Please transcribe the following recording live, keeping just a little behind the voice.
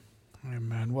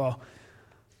Amen. Well,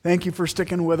 thank you for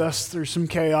sticking with us through some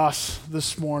chaos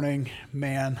this morning.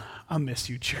 Man, I miss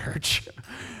you, church.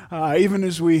 Even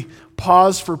as we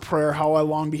pause for prayer, how I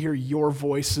long to hear your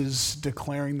voices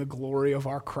declaring the glory of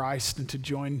our Christ and to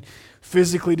join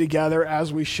physically together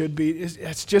as we should be.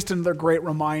 It's just another great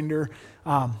reminder.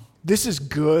 This is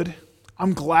good.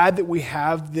 I'm glad that we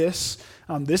have this.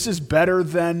 This is better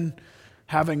than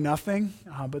having nothing,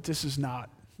 but this is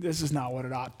not. This is not what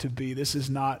it ought to be. This is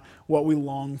not what we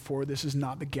long for. This is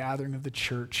not the gathering of the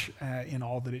church in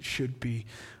all that it should be.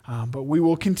 But we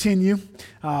will continue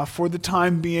for the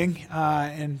time being,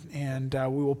 and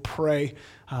we will pray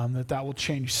that will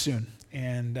change soon.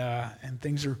 And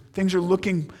things are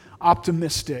looking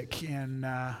optimistic, and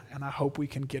I hope we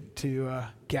can get to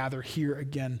gather here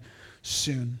again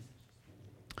soon.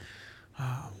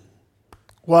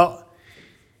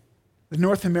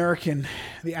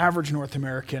 The average North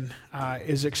American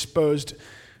is exposed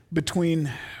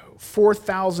between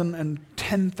 4,000 and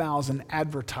 10,000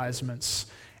 advertisements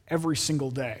every single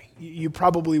day. You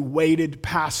probably waded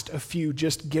past a few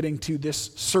just getting to this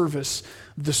service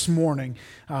this morning.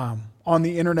 On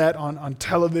the internet, on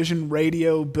television,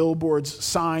 radio, billboards,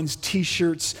 signs,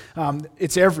 t-shirts,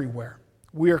 it's everywhere.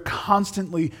 We are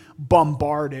constantly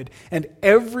bombarded, and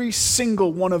every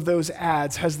single one of those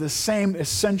ads has the same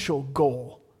essential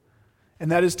goal,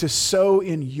 and that is to sow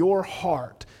in your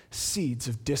heart seeds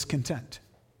of discontent.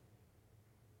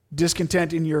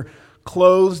 Discontent in your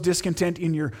clothes, discontent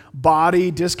in your body,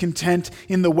 discontent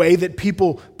in the way that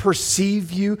people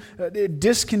perceive you,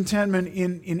 discontentment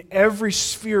in every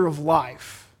sphere of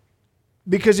life.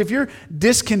 Because if you're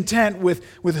discontent with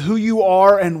who you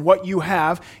are and what you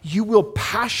have, you will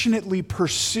passionately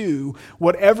pursue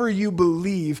whatever you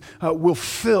believe will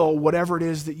fill whatever it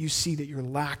is that you see that you're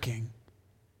lacking.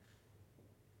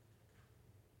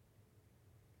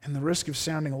 And the risk of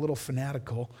sounding a little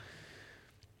fanatical,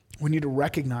 we need to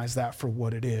recognize that for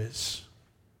what it is.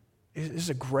 This is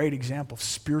a great example of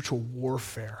spiritual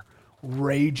warfare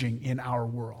raging in our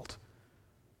world.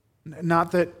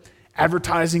 Not that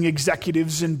advertising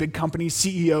executives and big company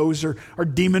CEOs are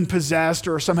demon-possessed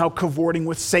or are somehow cavorting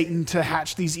with Satan to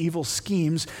hatch these evil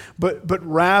schemes, but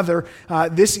rather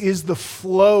this is the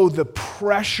flow, the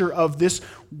pressure of this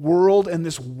world and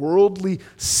this worldly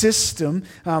system,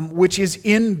 which is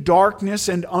in darkness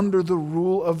and under the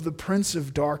rule of the prince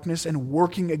of darkness and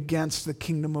working against the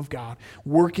kingdom of God,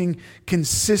 working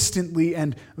consistently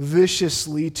and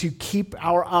viciously to keep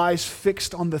our eyes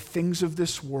fixed on the things of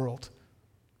this world,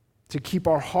 to keep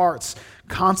our hearts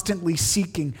constantly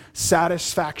seeking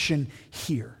satisfaction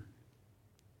here.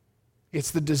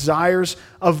 It's the desires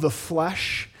of the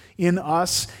flesh in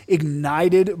us,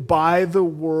 ignited by the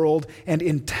world and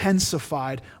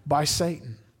intensified by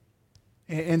Satan.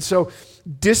 And so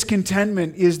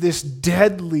discontentment is this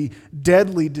deadly,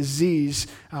 deadly disease,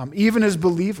 even as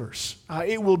believers.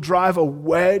 It will drive a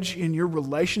wedge in your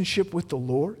relationship with the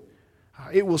Lord.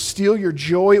 It will steal your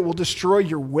joy. It will destroy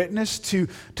your witness to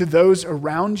those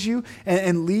around you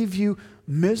and leave you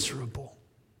miserable.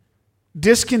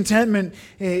 Discontentment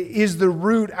is the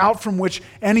root out from which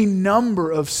any number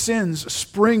of sins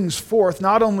springs forth,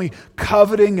 not only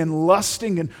coveting and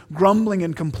lusting and grumbling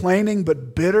and complaining,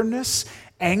 but bitterness,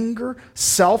 anger,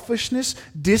 selfishness,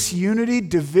 disunity,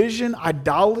 division,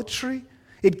 idolatry.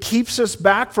 It keeps us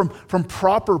back from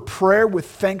proper prayer with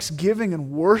thanksgiving and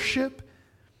worship.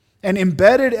 And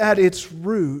embedded at its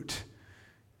root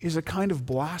is a kind of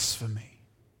blasphemy,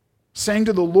 saying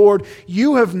to the Lord,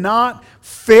 you have not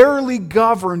fairly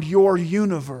governed your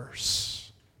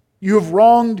universe. You have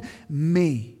wronged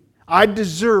me. I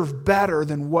deserve better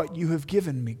than what you have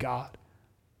given me, God.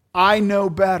 I know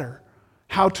better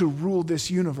how to rule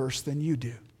this universe than you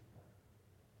do.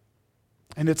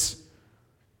 And it's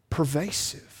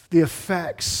pervasive, the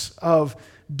effects of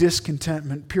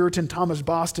discontentment. Puritan Thomas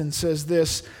Boston says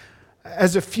this: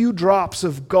 as a few drops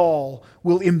of gall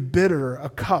will embitter a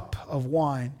cup of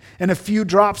wine, and a few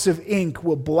drops of ink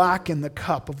will blacken the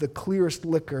cup of the clearest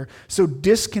liquor, so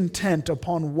discontent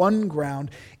upon one ground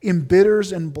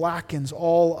embitters and blackens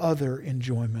all other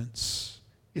enjoyments.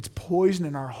 It's poison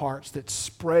in our hearts that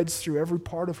spreads through every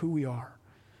part of who we are.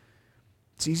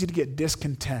 It's easy to get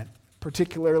discontent,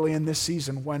 particularly in this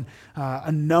season when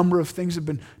a number of things have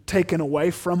been taken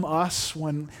away from us,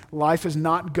 when life is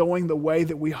not going the way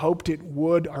that we hoped it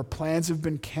would. Our plans have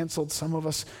been canceled. Some of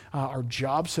us, our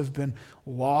jobs have been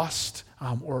lost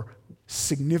or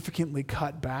significantly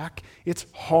cut back. It's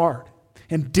hard,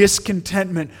 and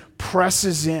discontentment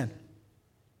presses in.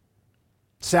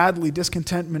 Sadly,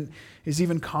 discontentment is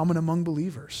even common among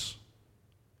believers.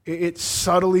 It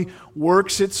subtly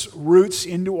works its roots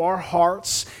into our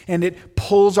hearts, and it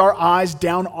pulls our eyes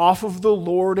down off of the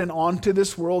Lord and onto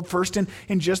this world, first in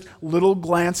just little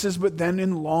glances, but then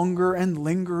in longer and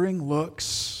lingering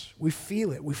looks. We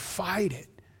feel it. We fight it.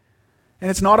 And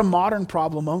it's not a modern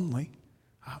problem only.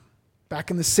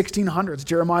 Back in the 1600s,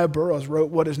 Jeremiah Burroughs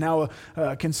wrote what is now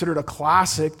considered a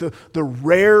classic, the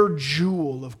rare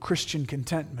jewel of Christian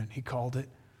contentment, he called it.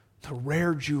 The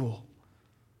rare jewel.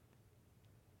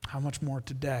 How much more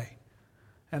today?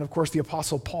 And of course, the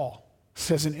Apostle Paul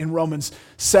says in Romans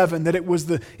 7 that it was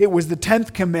the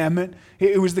 10th commandment.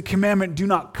 It was the commandment, do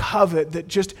not covet, that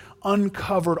just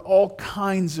uncovered all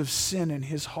kinds of sin in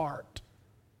his heart.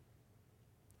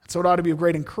 So it ought to be a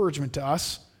great encouragement to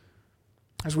us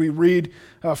as we read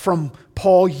from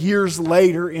Paul years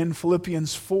later in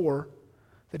Philippians 4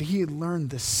 that he had learned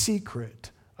the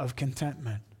secret of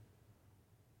contentment.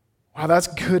 Wow, that's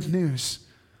good news.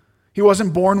 He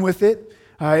wasn't born with it.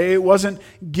 It wasn't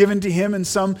given to him in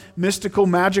some mystical,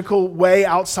 magical way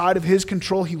outside of his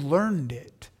control. He learned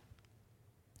it.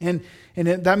 And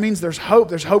that means there's hope.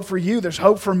 There's hope for you. There's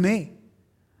hope for me.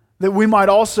 That we might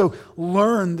also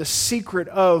learn the secret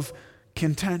of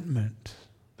contentment.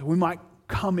 That we might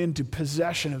come into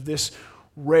possession of this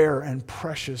rare and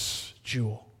precious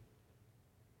jewel.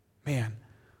 Man,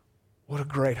 what a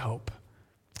great hope.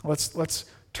 Let's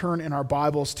turn in our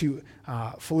Bibles to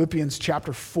Philippians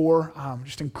chapter 4.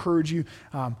 Just encourage you,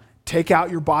 take out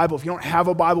your Bible. If you don't have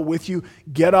a Bible with you,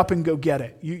 get up and go get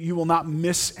it. You will not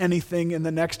miss anything in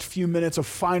the next few minutes of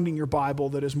finding your Bible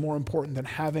that is more important than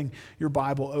having your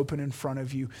Bible open in front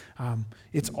of you.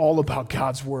 It's all about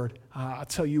God's Word. I'll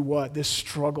tell you what, this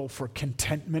struggle for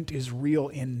contentment is real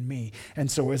in me.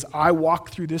 And so as I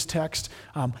walk through this text,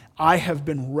 I have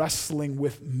been wrestling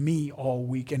with me all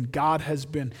week, and God has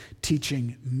been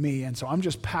teaching me. And so I'm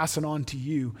just passing on to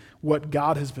you what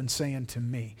God has been saying to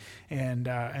me.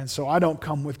 And so I don't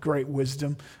come with great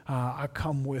wisdom. I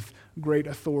come with great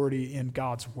authority in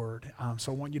God's Word.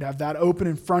 So I want you to have that open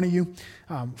in front of you.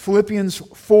 Philippians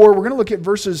 4, we're going to look at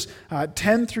verses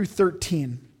 10 through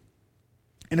 13.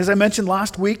 And as I mentioned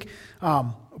last week,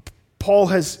 Paul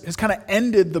has kind of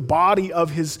ended the body of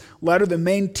his letter, the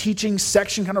main teaching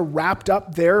section kind of wrapped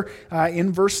up there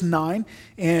in verse 9.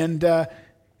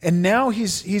 And now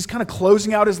he's kind of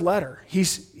closing out his letter.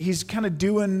 He's kind of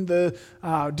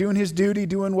doing his duty,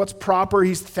 doing what's proper.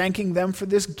 He's thanking them for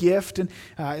this gift. And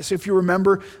so if you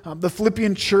remember, the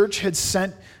Philippian church had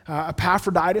sent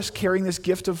Epaphroditus carrying this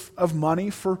gift of money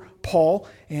for Paul.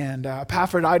 And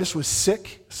Epaphroditus was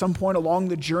sick at some point along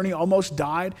the journey, almost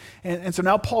died. And so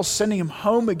now Paul's sending him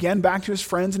home again, back to his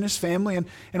friends and his family. And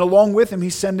along with him,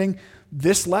 he's sending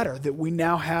this letter that we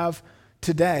now have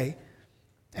today.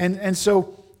 And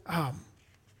so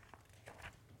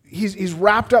he's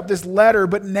wrapped up this letter,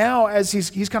 but now as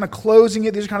he's kind of closing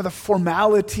it, these are kind of the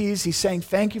formalities. He's saying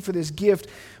thank you for this gift,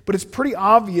 but it's pretty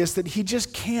obvious that he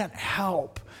just can't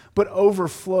help but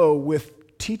overflow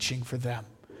with teaching for them,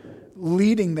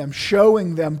 leading them,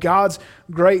 showing them God's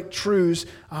great truths.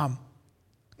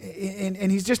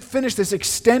 And he's just finished this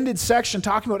extended section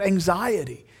talking about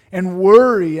anxiety and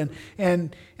worry,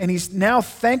 and he's now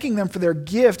thanking them for their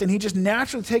gift, and he just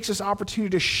naturally takes this opportunity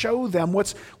to show them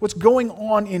what's going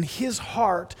on in his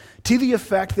heart, to the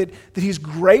effect that he's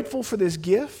grateful for this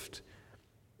gift,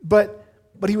 but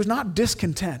he was not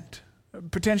discontent,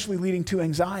 potentially leading to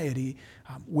anxiety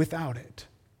without it.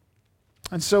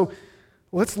 And so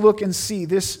let's look and see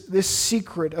this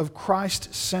secret of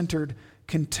Christ-centered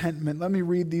contentment. Let me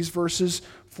read these verses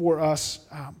for us.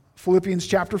 Philippians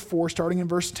chapter 4, starting in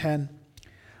verse 10.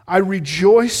 I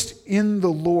rejoiced in the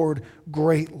Lord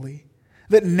greatly,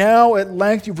 that now at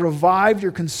length you've revived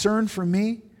your concern for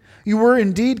me. You were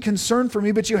indeed concerned for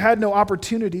me, but you had no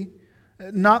opportunity.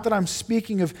 Not that I'm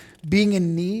speaking of being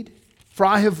in need, for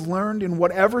I have learned in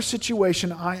whatever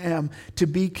situation I am to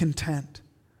be content.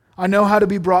 I know how to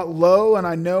be brought low, and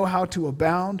I know how to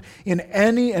abound. In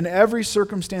any and every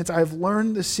circumstance, I have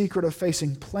learned the secret of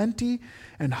facing plenty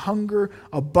and hunger,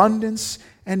 abundance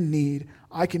and need.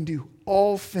 I can do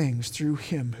all things through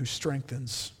Him who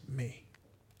strengthens me.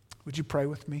 Would you pray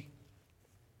with me?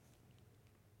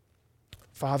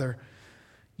 Father,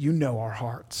 you know our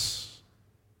hearts.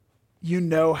 You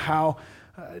know how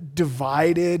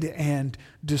divided and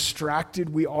distracted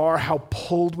we are, how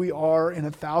pulled we are in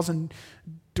 1,000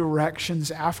 directions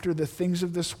after the things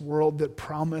of this world that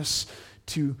promise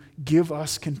to give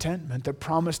us contentment, that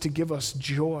promise to give us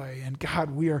joy. And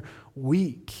God, we are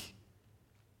weak.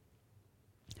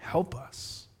 Help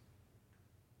us.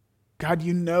 God,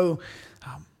 you know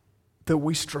that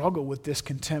we struggle with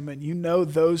discontentment. You know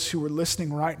those who are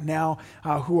listening right now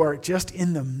who are just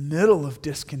in the middle of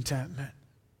discontentment.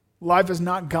 Life has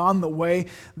not gone the way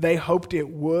they hoped it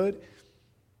would.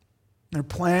 Their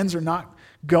plans are not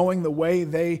going the way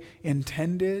they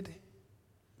intended.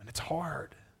 And it's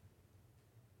hard.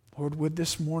 Lord, would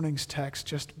this morning's text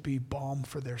just be balm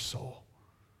for their soul?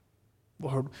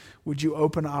 Lord, would you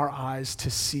open our eyes to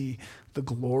see the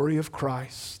glory of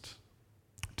Christ,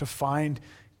 to find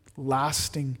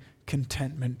lasting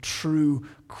contentment, true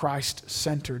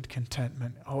Christ-centered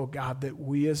contentment. Oh God, that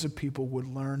we as a people would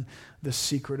learn the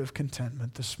secret of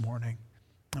contentment this morning,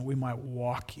 and we might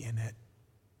walk in it.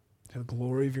 To the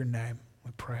glory of your name,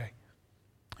 we pray.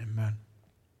 Amen.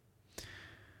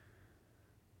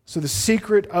 So the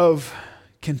secret of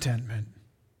contentment.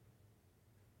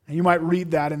 And you might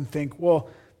read that and think, well,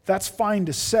 that's fine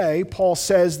to say. Paul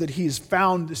says that he's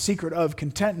found the secret of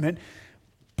contentment,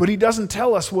 but he doesn't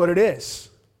tell us what it is.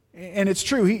 And it's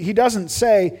true. He doesn't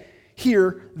say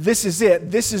here, this is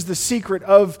it. This is the secret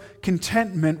of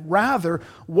contentment. Rather,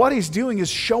 what he's doing is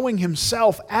showing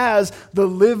himself as the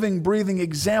living, breathing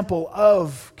example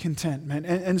of contentment.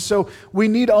 And so we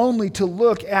need only to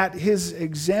look at his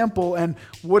example and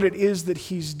what it is that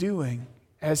he's doing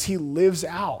as he lives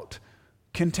out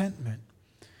contentment.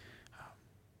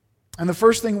 And the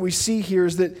first thing we see here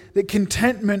is that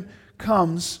contentment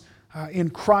comes in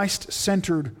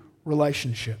Christ-centered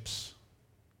relationships.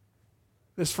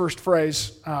 This first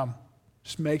phrase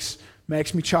just makes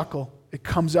me chuckle. It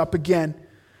comes up again.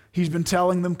 He's been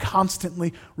telling them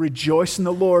constantly, rejoice in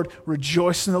the Lord,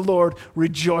 rejoice in the Lord,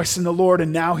 rejoice in the Lord.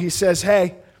 And now he says,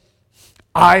 hey,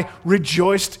 I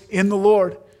rejoiced in the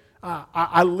Lord.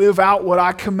 I live out what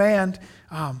I command.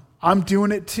 I'm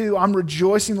doing it too. I'm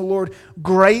rejoicing in the Lord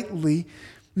greatly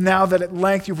now that at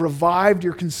length you've revived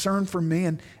your concern for me.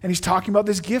 And he's talking about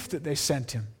this gift that they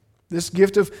sent him, this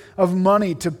gift of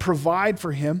money to provide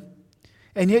for him.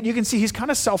 And yet you can see he's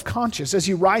kind of self-conscious. As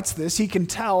he writes this, he can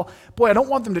tell, boy, I don't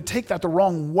want them to take that the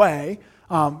wrong way,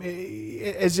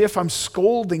 as if I'm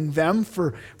scolding them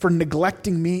for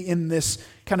neglecting me in this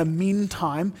kind of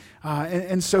meantime.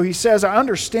 And so he says, I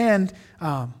understand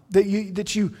that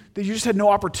you just had no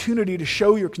opportunity to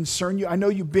show your concern. I know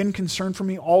you've been concerned for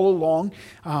me all along,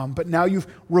 but now you've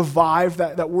revived.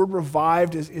 That word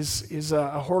revived is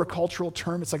a horticultural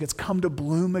term. It's like it's come to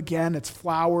bloom again. It's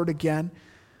flowered again.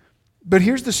 But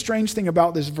here's the strange thing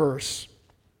about this verse.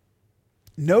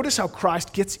 Notice how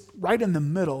Christ gets right in the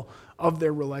middle of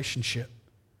their relationship.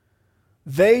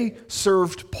 They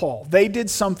served Paul. They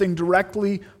did something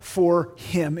directly for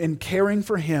him, in caring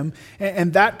for him,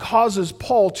 and that causes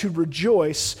Paul to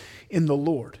rejoice in the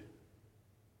Lord.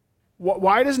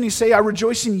 Why doesn't he say, I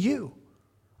rejoice in you?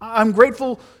 I'm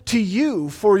grateful to you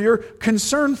for your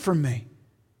concern for me.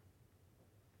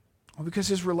 Well, because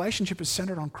his relationship is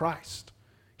centered on Christ.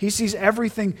 He sees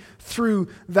everything through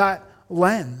that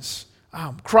lens.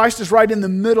 Christ is right in the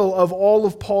middle of all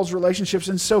of Paul's relationships.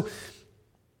 And so,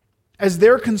 as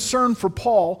their concern for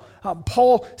Paul,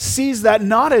 Paul sees that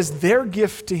not as their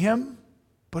gift to him,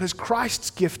 but as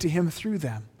Christ's gift to him through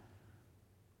them.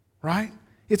 Right?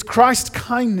 It's Christ's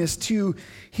kindness to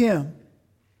him.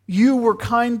 You were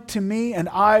kind to me, and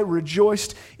I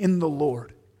rejoiced in the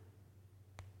Lord.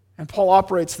 And Paul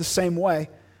operates the same way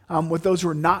with those who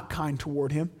are not kind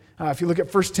toward him. If you look at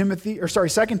 2 Timothy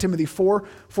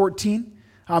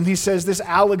 4:14, he says, this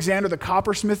Alexander the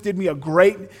coppersmith did me a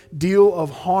great deal of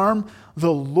harm.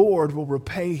 The Lord will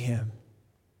repay him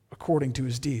according to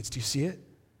his deeds. Do you see it?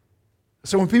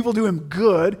 So when people do him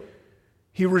good,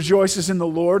 he rejoices in the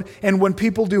Lord. And when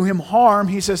people do him harm,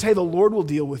 he says, hey, the Lord will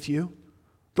deal with you.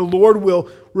 The Lord will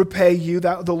repay you.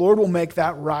 The Lord will make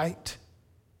that right.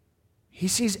 He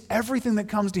sees everything that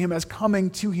comes to him as coming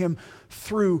to him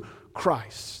through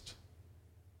Christ.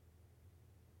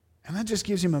 And that just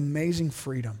gives him amazing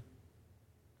freedom.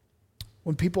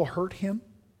 When people hurt him,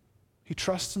 he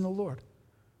trusts in the Lord.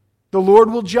 The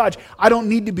Lord will judge. I don't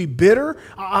need to be bitter.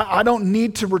 I don't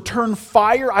need to return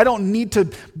fire. I don't need to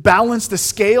balance the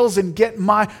scales and get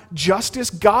my justice.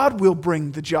 God will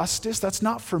bring the justice. That's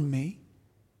not for me.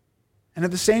 And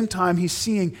at the same time, he's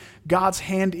seeing God's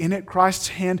hand in it, Christ's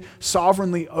hand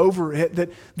sovereignly over it,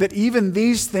 that even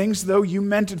these things, though you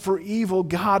meant it for evil,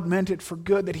 God meant it for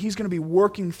good, that he's going to be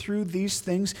working through these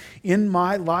things in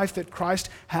my life, that Christ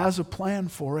has a plan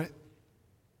for it.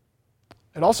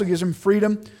 It also gives him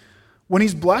freedom when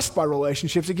he's blessed by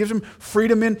relationships. It gives him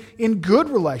freedom in good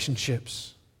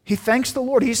relationships. He thanks the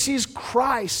Lord. He sees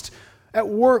Christ at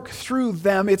work through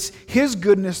them. It's his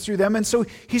goodness through them. And so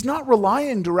he's not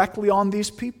relying directly on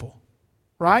these people.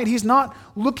 right? He's not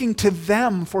looking to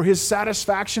them for his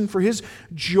satisfaction, for his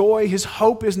joy. His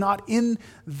hope is not in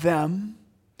them.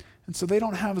 And so they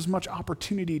don't have as much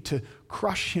opportunity to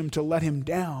crush him, to let him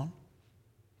down.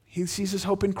 He sees his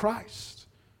hope in Christ.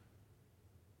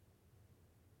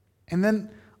 And then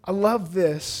I love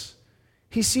this.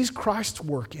 He sees Christ's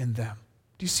work in them.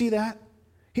 Do you see that?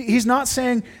 He's not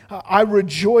saying, I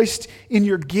rejoiced in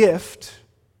your gift.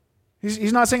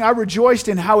 He's not saying, I rejoiced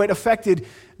in how it affected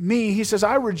me. He says,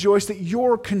 I rejoice that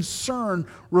your concern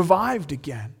revived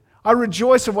again. I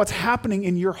rejoice of what's happening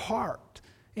in your heart.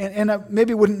 And I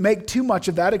maybe wouldn't make too much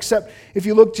of that, except if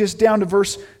you look just down to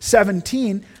verse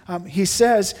 17, he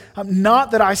says,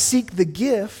 not that I seek the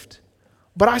gift,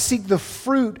 but I seek the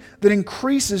fruit that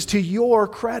increases to your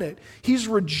credit. He's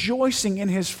rejoicing in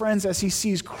his friends as he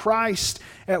sees Christ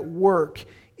at work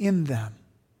in them.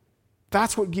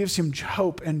 That's what gives him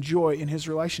hope and joy in his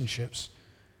relationships.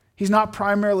 He's not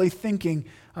primarily thinking,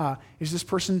 is this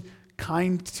person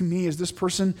kind to me? Is this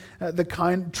person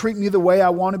treat me the way I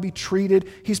want to be treated?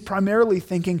 He's primarily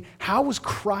thinking, how is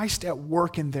Christ at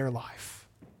work in their life?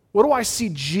 What do I see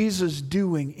Jesus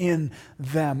doing in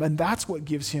them? And that's what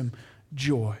gives him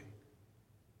joy.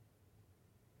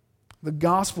 The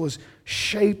gospel is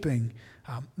shaping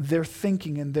their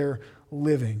thinking and their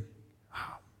living.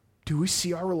 Do we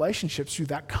see our relationships through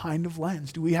that kind of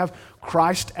lens? Do we have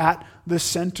Christ at the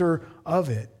center of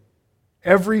it?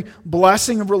 Every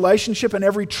blessing of relationship and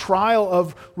every trial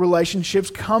of relationships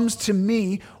comes to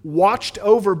me watched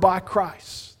over by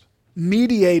Christ,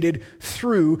 mediated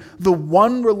through the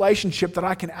one relationship that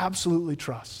I can absolutely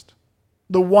trust.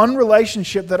 The one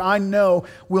relationship that I know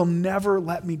will never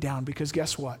let me down, because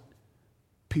guess what?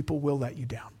 People will let you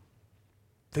down.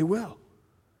 They will.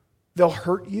 They'll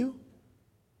hurt you.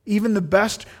 Even the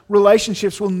best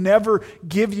relationships will never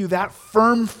give you that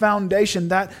firm foundation,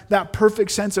 that perfect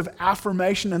sense of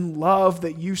affirmation and love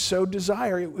that you so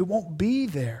desire. It won't be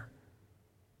there.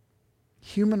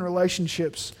 Human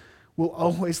relationships will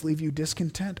always leave you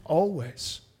discontent,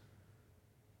 always.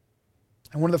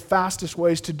 And one of the fastest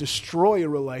ways to destroy a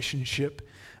relationship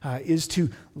is to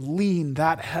lean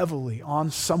that heavily on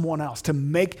someone else, to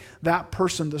make that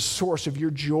person the source of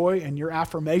your joy and your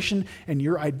affirmation and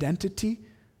your identity.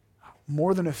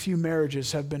 More than a few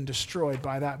marriages have been destroyed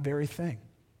by that very thing.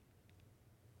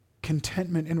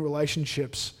 Contentment in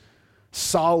relationships,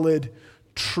 solid,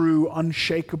 true,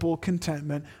 unshakable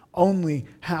contentment only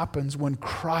happens when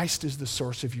Christ is the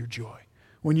source of your joy.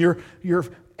 When your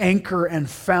anchor and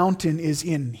fountain is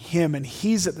in him and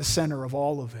he's at the center of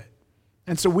all of it.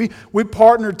 And so we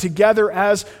partner together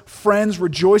as friends,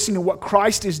 rejoicing in what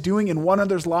Christ is doing in one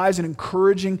another's lives and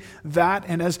encouraging that.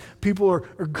 And as people are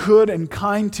good and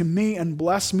kind to me and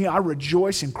bless me, I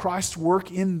rejoice in Christ's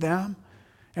work in them.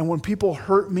 And when people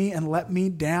hurt me and let me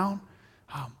down,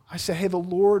 I say, hey, the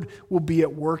Lord will be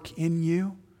at work in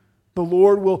you. The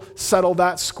Lord will settle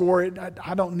that score.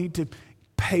 I don't need to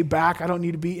pay back. I don't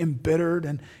need to be embittered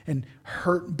and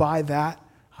hurt by that.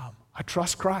 I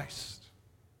trust Christ.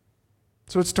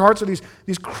 So it starts with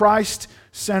these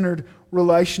Christ-centered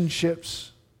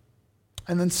relationships.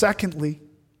 And then secondly,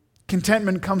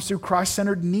 contentment comes through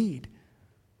Christ-centered need.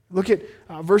 Look at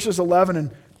verses 11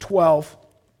 and 12.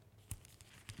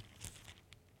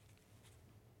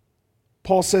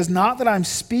 Paul says, not that I'm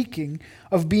speaking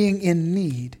of being in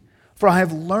need, for I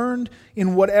have learned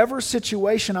in whatever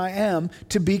situation I am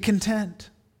to be content.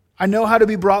 I know how to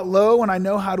be brought low, and I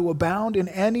know how to abound in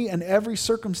any and every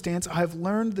circumstance. I have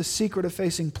learned the secret of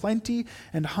facing plenty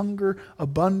and hunger,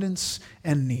 abundance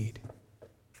and need.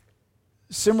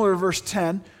 Similar to verse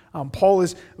 10, Paul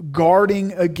is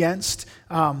guarding against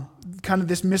kind of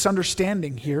this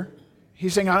misunderstanding here.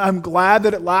 He's saying, I'm glad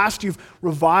that at last you've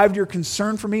revived your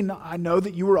concern for me. I know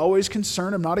that you were always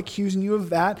concerned. I'm not accusing you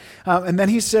of that. And then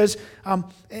he says, and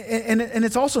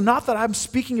it's also not that I'm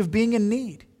speaking of being in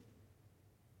need.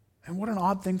 And what an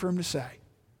odd thing for him to say.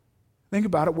 Think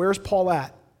about it. Where's Paul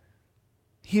at?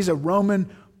 He's a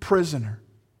Roman prisoner,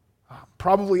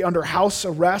 probably under house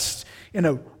arrest in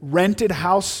a rented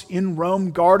house in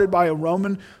Rome, guarded by a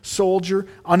Roman soldier,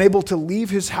 unable to leave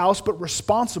his house, but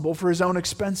responsible for his own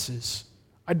expenses.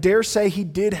 I dare say he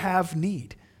did have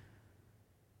need.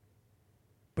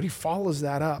 But he follows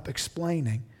that up,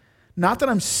 explaining, not that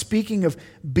I'm speaking of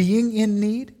being in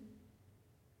need.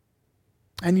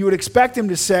 And you would expect him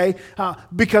to say,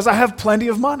 because I have plenty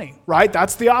of money, right?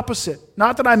 That's the opposite.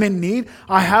 Not that I'm in need,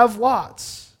 I have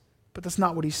lots. But that's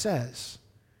not what he says.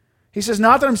 He says,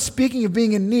 not that I'm speaking of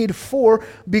being in need,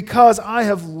 because I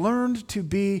have learned to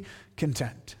be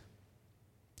content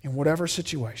in whatever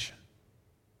situation.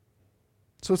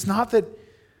 So it's not that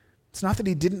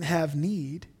he didn't have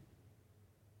need.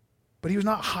 But he was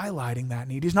not highlighting that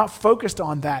need. He's not focused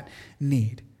on that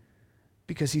need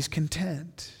because he's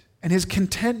content. And his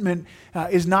contentment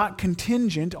is not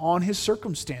contingent on his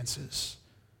circumstances.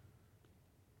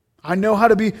 I know how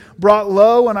to be brought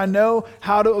low, and I know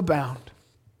how to abound.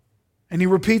 And he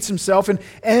repeats himself, in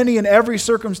any and every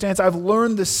circumstance, I've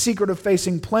learned the secret of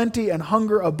facing plenty and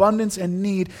hunger, abundance and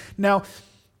need. Now,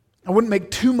 I wouldn't make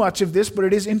too much of this, but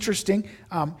it is interesting.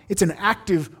 It's an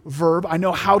active verb. I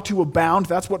know how to abound.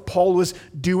 That's what Paul was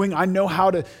doing. I know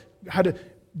how to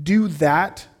do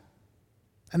that.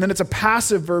 And then it's a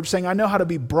passive verb saying, I know how to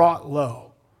be brought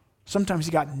low. Sometimes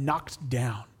he got knocked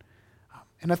down.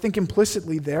 And I think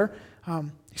implicitly there,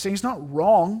 he's saying it's not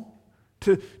wrong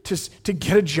to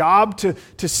get a job,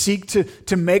 to seek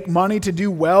to make money, to do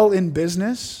well in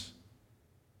business.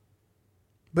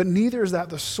 But neither is that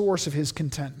the source of his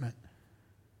contentment.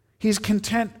 He's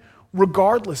content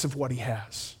regardless of what he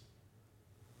has.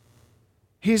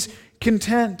 He's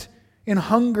content in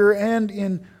hunger and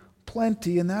in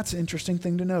plenty, and that's an interesting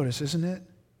thing to notice, isn't it?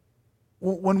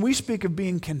 When we speak of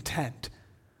being content,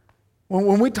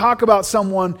 when we talk about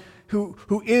someone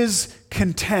who is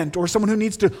content or someone who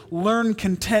needs to learn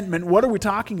contentment, what are we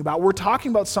talking about? We're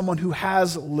talking about someone who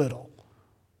has little.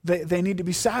 They need to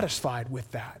be satisfied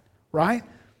with that, right?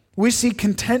 We see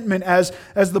contentment as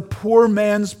the poor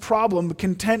man's problem.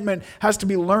 Contentment has to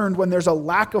be learned when there's a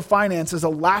lack of finances, a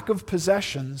lack of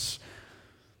possessions.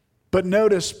 But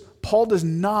notice, Paul does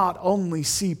not only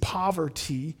see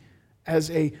poverty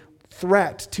as a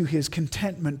threat to his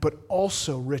contentment, but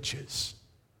also riches.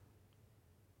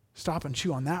 Stop and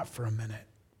chew on that for a minute.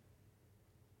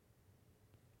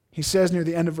 He says near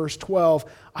the end of verse 12,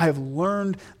 I have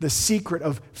learned the secret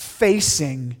of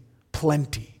facing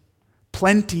plenty.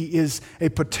 Plenty is a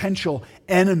potential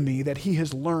enemy that he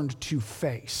has learned to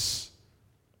face.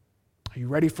 Are you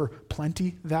ready for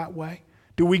plenty that way?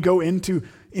 Do we go into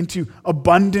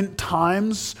abundant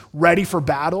times ready for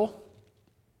battle?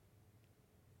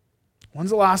 When's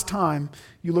the last time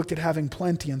you looked at having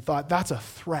plenty and thought, that's a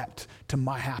threat to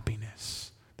my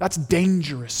happiness? That's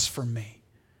dangerous for me.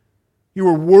 You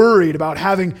were worried about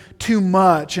having too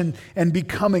much and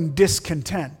becoming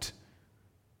discontent.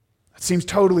 That seems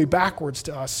totally backwards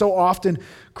to us. So often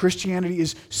Christianity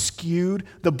is skewed.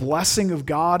 The blessing of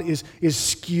God is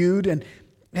skewed,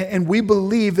 and we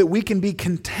believe that we can be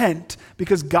content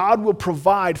because God will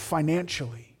provide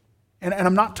financially. And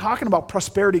I'm not talking about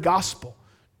prosperity gospel.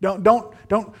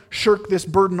 Don't shirk this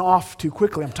burden off too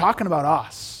quickly. I'm talking about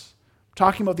us. I'm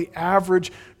talking about the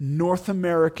average North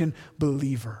American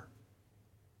believer.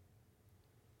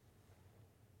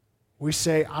 We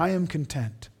say, I am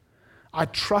content. I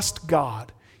trust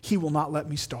God. He will not let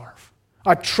me starve.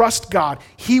 I trust God.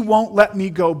 He won't let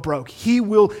me go broke. He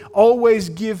will always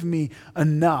give me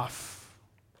enough.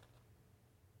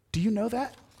 Do you know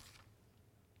that?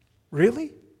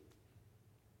 Really?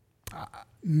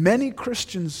 Many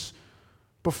Christians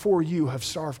before you have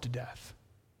starved to death.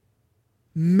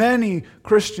 Many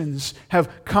Christians have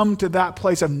come to that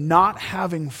place of not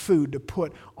having food to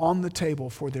put on the table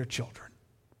for their children.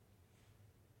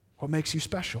 What makes you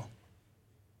special?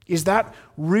 Is that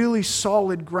really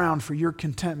solid ground for your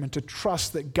contentment to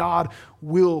trust that God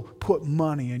will put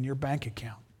money in your bank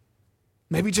account?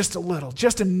 Maybe just a little,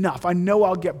 just enough. I know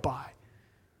I'll get by.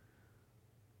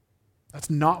 That's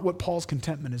not what Paul's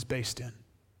contentment is based in.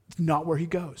 It's not where he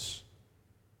goes.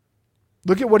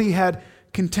 Look at what he had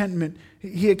contentment.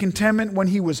 He had contentment when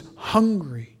he was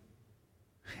hungry.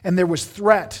 And there was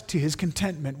threat to his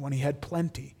contentment when he had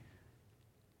plenty.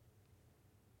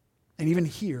 And even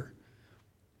here,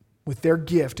 with their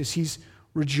gift, as he's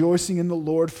rejoicing in the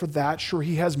Lord for that, sure,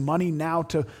 he has money now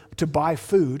to buy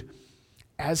food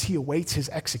as he awaits his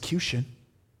execution.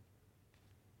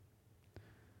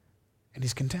 And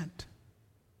he's content.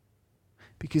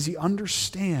 Because he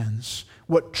understands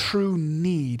what true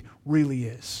need really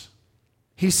is.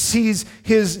 He sees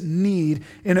his need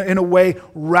in a way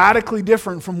radically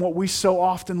different from what we so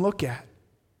often look at.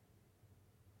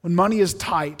 When money is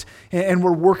tight and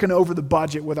we're working over the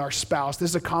budget with our spouse, this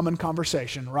is a common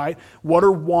conversation, right? What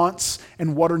are wants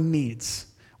and what are needs?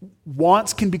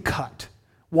 Wants can be cut.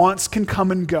 Wants can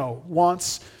come and go.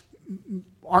 Wants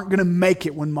aren't going to make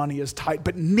it when money is tight.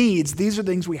 But needs, these are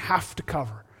things we have to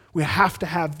cover. We have to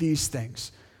have these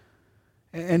things.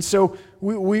 And so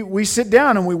we sit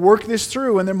down and we work this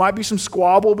through, and there might be some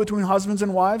squabble between husbands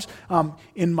and wives.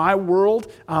 In my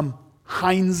world,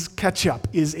 Heinz ketchup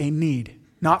is a need.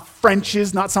 Not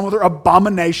French's, not some other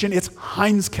abomination. It's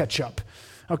Heinz ketchup.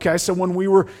 Okay, so when we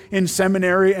were in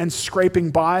seminary and scraping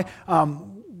by,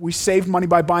 we saved money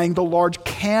by buying the large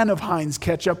can of Heinz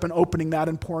ketchup and opening that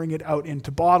and pouring it out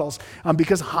into bottles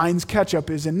because Heinz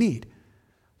ketchup is in need.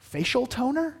 Facial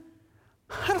toner?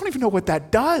 I don't even know what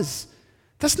that does.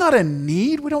 That's not a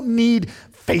need. We don't need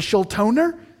facial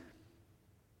toner.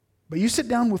 But you sit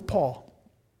down with Paul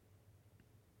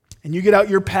and you get out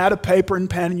your pad of paper and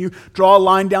pen and you draw a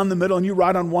line down the middle and you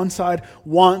write on one side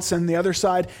wants and the other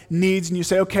side needs, and you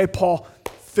say, okay, Paul,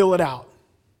 fill it out.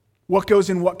 What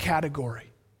goes in what category?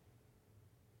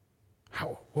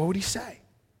 What would he say?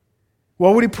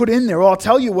 What would he put in there? Well, I'll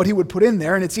tell you what he would put in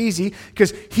there, and it's easy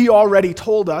because he already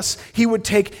told us. He would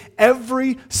take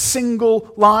every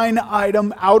single line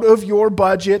item out of your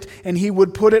budget and he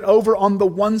would put it over on the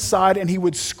one side and he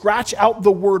would scratch out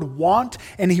the word want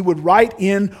and he would write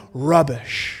in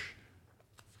rubbish.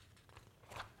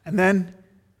 And then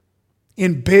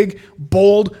in big,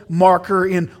 bold marker,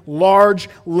 in large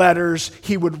letters,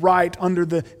 he would write under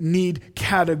the need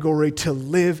category, to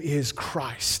live is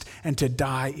Christ and to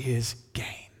die is gain.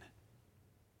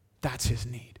 That's his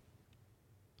need.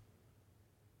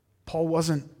 Paul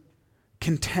wasn't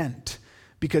content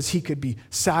because he could be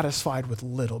satisfied with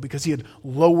little, because he had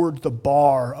lowered the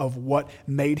bar of what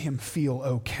made him feel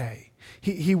okay.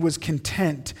 He was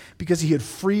content because he had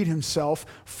freed himself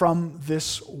from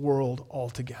this world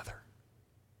altogether.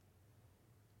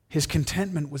 His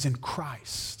contentment was in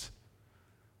Christ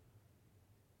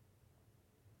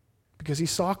because he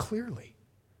saw clearly,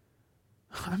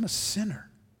 I'm a sinner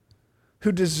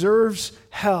who deserves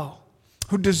hell,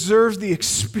 who deserves the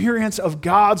experience of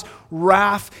God's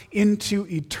wrath into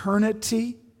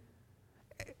eternity.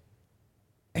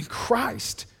 And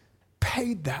Christ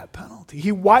paid that penalty.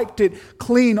 He wiped it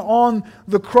clean on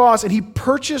the cross, and he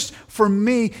purchased for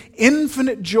me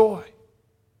infinite joy,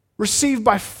 received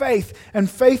by faith and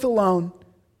faith alone.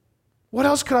 What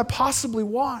else could I possibly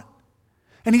want?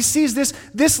 And he sees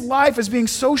this life as being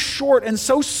so short and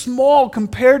so small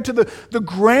compared to the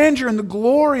grandeur and the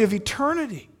glory of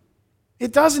eternity.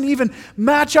 It doesn't even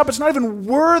match up. It's not even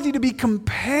worthy to be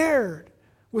compared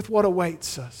with what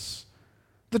awaits us.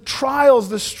 The trials,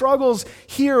 the struggles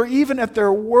here, even at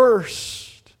their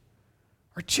worst,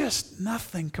 are just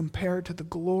nothing compared to the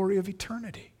glory of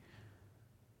eternity.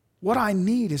 What I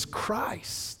need is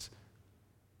Christ.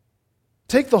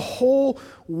 Take the whole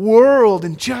world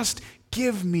and just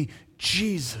give me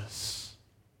Jesus.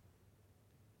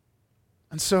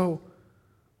 And so,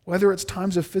 whether it's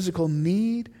times of physical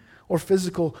need or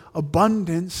physical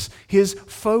abundance, his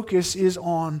focus is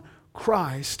on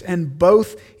Christ. And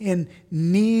both in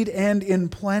need and in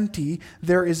plenty,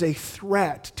 there is a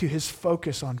threat to his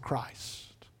focus on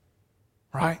Christ.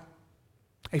 Right?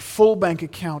 A full bank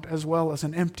account as well as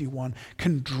an empty one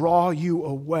can draw you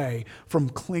away from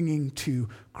clinging to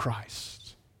Christ.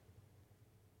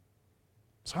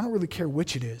 So I don't really care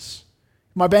which it is.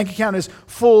 If my bank account is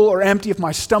full or empty, if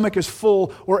my stomach is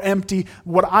full or empty,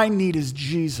 what I need is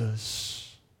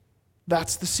Jesus.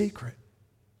 That's the secret.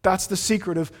 That's the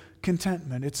secret of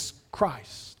contentment. It's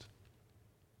Christ.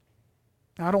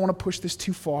 Now, I don't want to push this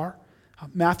too far.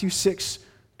 Matthew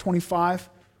 6:25,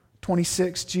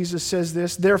 26, Jesus says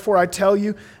this, "Therefore I tell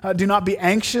you, do not be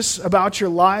anxious about your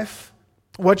life,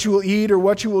 what you will eat or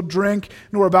what you will drink,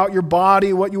 nor about your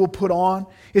body, what you will put on.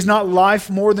 Is not life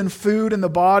more than food and the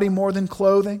body more than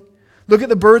clothing? Look at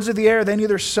the birds of the air. They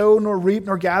neither sow nor reap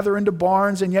nor gather into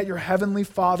barns, and yet your heavenly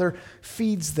Father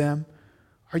feeds them.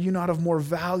 Are you not of more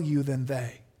value than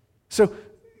they?" So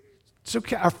it's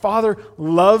okay. Our Father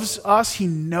loves us. He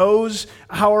knows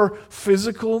our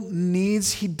physical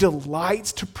needs. He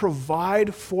delights to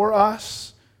provide for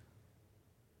us.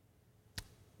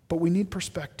 But we need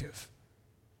perspective.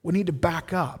 We need to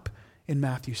back up in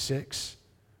Matthew 6.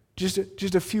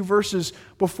 Just a few verses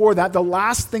before that, the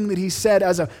last thing that he said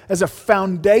as a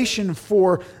foundation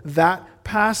for that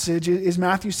passage is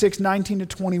Matthew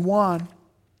 6:19-21.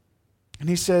 And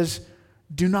he says,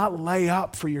 "Do not lay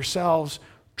up for yourselves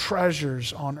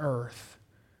treasures on earth,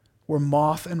 where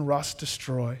moth and rust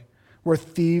destroy, where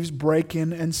thieves break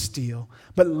in and steal.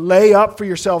 But lay up for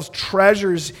yourselves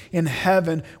treasures in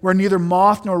heaven, where neither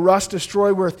moth nor rust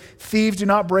destroy, where thieves do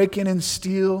not break in and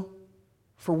steal.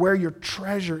 For where your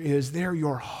treasure is, there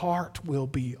your heart will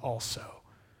be also."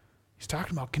 He's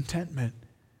talking about contentment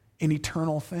in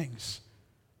eternal things.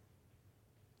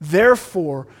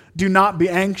 "Therefore, do not be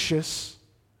anxious.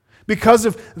 Because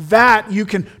of that, you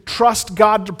can trust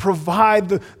God to provide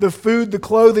the food, the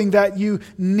clothing that you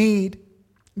need.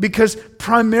 Because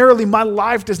primarily my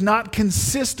life does not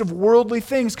consist of worldly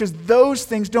things, because those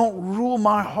things don't rule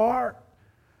my heart.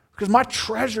 Because my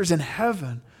treasure is in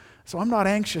heaven. So I'm not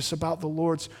anxious about the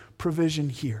Lord's provision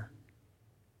here."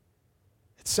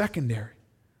 It's secondary.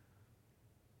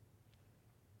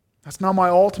 That's not my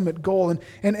ultimate goal.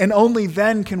 And only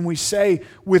then can we say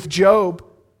with Job,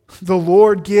 the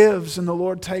Lord gives and the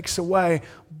Lord takes away.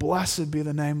 Blessed be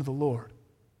the name of the Lord.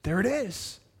 There it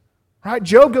is. Right?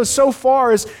 Job goes so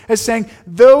far as saying,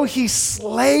 though he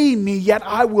slay me, yet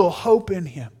I will hope in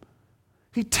him.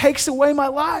 He takes away my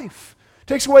life,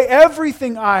 takes away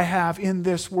everything I have in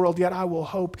this world, yet I will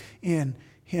hope in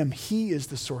him. He is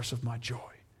the source of my joy.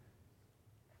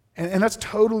 And that's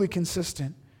totally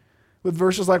consistent with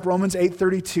verses like Romans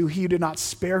 8:32, he who did not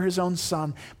spare his own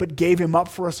son, but gave him up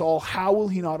for us all, how will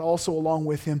he not also along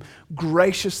with him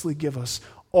graciously give us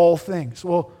all things?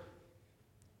 Well,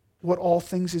 what all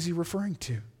things is he referring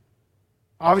to?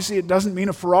 Obviously, it doesn't mean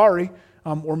a Ferrari,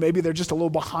 or maybe they're just a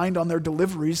little behind on their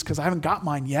deliveries because I haven't got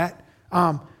mine yet.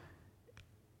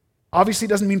 Obviously, it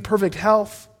doesn't mean perfect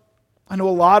health. I know a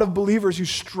lot of believers who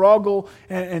struggle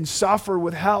and suffer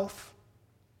with health.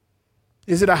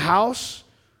 Is it a house?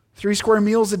 3 square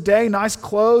meals a day, nice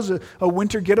clothes, a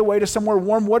winter getaway to somewhere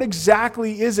warm? What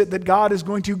exactly is it that God is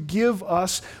going to give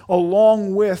us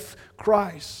along with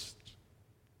Christ?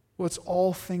 Well, it's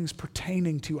all things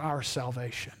pertaining to our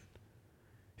salvation.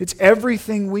 It's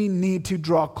everything we need to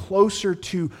draw closer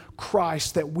to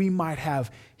Christ that we might have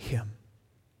Him,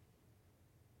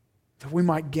 that we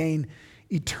might gain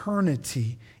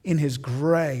eternity in His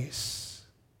grace.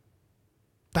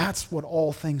 That's what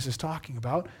all things is talking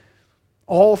about.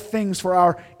 All things for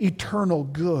our eternal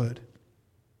good.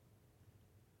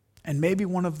 And maybe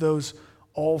one of those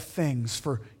all things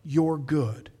for your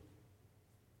good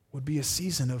would be a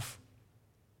season of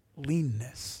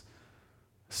leanness,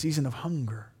 a season of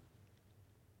hunger,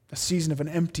 a season of an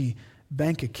empty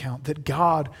bank account that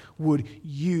God would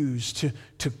use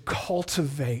to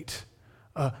cultivate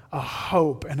a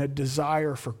hope and a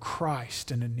desire for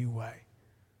Christ in a new way.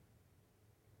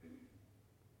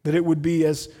 That it would be,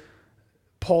 as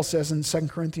Paul says in 2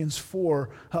 Corinthians 4,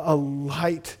 a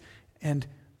light and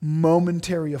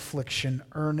momentary affliction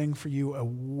earning for you a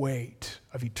weight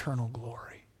of eternal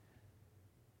glory.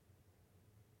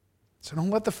 So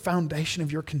don't let the foundation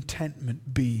of your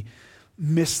contentment be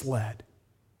misled.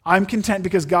 I'm content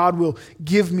because God will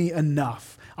give me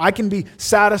enough. I can be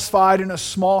satisfied in a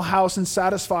small house and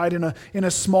satisfied in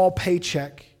a small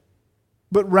paycheck.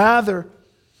 But rather,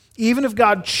 even if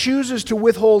God chooses to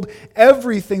withhold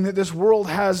everything that this world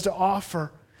has to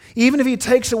offer, even if He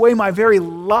takes away my very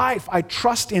life, I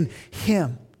trust in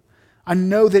Him. I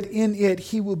know that in it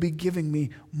He will be giving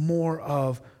me more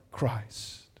of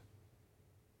Christ.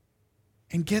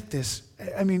 And get this,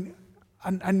 I mean,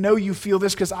 I know you feel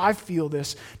this because I feel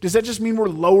this. Does that just mean we're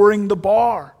lowering the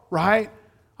bar, right?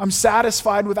 I'm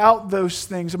satisfied without those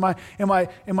things. Am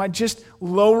I just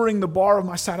lowering the bar of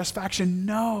my satisfaction?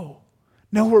 No,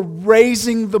 we're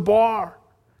raising the bar.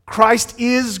 Christ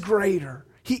is greater.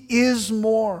 He is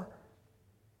more.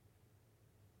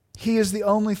 He is the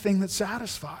only thing that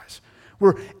satisfies.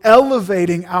 We're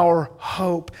elevating our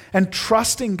hope and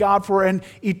trusting God for an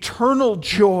eternal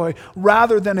joy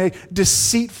rather than a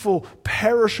deceitful,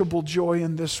 perishable joy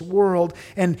in this world.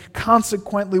 And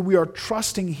consequently, we are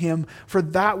trusting Him for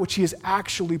that which He has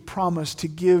actually promised to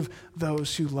give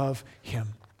those who love Him.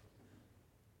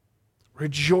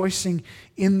 Rejoicing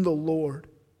in the Lord.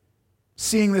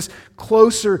 Seeing this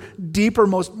closer, deeper,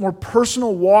 more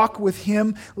personal walk with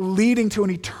Him, leading to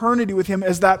an eternity with Him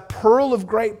as that pearl of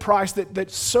great price that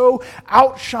so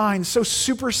outshines, so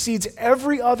supersedes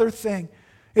every other thing.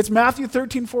 It's Matthew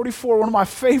 13:44, one of my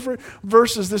favorite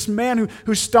verses. This man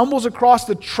who stumbles across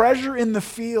the treasure in the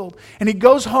field, and he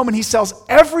goes home and he sells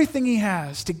everything he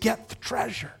has to get the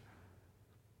treasure.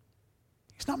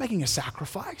 He's not making a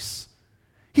sacrifice.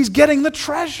 He's getting the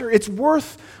treasure. It's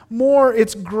worth more.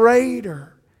 It's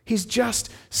greater. He's just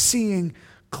seeing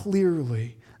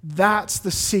clearly. That's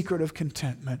the secret of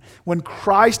contentment. When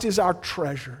Christ is our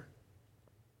treasure.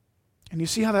 And you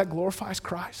see how that glorifies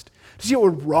Christ? Do you see it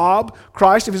would rob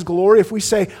Christ of His glory if we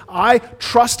say, I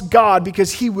trust God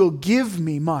because He will give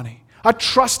me money. I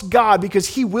trust God because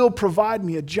He will provide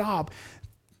me a job.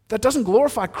 That doesn't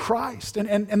glorify Christ.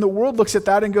 And the world looks at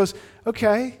that and goes,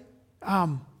 okay,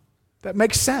 that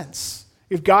makes sense.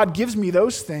 If God gives me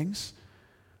those things,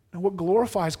 and what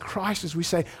glorifies Christ is we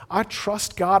say, I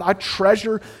trust God, I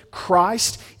treasure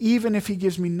Christ, even if He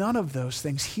gives me none of those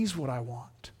things, He's what I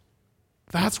want.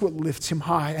 That's what lifts Him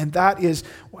high, and that is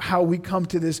how we come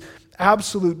to this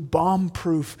absolute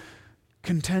bomb-proof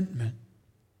contentment.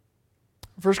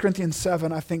 1 Corinthians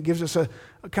 7, I think, gives us a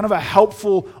kind of a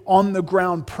helpful,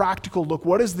 on-the-ground, practical look.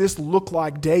 What does this look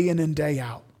like day in and day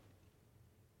out?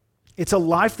 It's a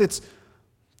life that's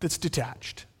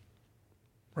detached,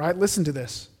 right? Listen to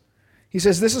this. He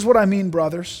says, this is what I mean,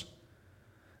 brothers.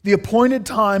 The appointed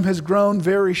time has grown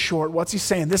very short. What's he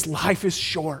saying? This life is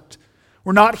short.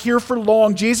 We're not here for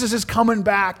long. Jesus is coming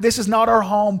back. This is not our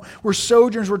home. We're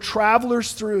sojourners. We're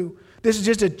travelers through. This is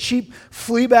just a cheap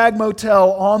flea bag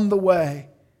motel on the way.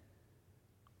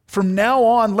 From now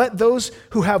on, let those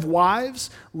who have wives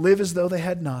live as though they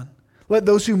had none. Let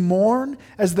those who mourn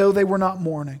as though they were not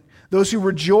mourning. Those who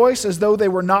rejoice as though they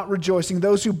were not rejoicing.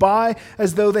 Those who buy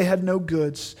as though they had no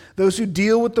goods. Those who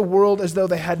deal with the world as though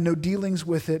they had no dealings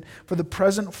with it. For the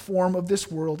present form of this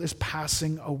world is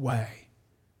passing away.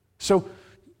 So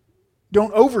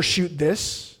don't overshoot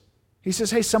this. He says,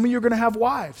 hey, some of you are going to have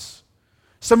wives.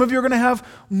 Some of you are going to have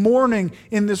mourning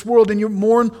in this world, and you'll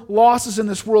mourn losses in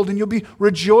this world, and you'll be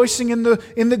rejoicing in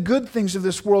the good things of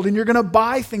this world, and you're going to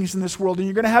buy things in this world, and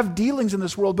you're going to have dealings in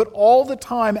this world. But all the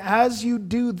time, as you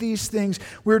do these things,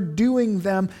 we're doing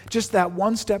them just that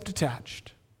one step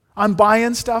detached. I'm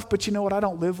buying stuff, but you know what? I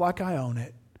don't live like I own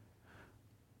it.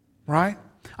 Right?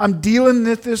 I'm dealing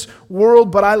with this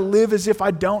world, but I live as if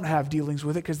I don't have dealings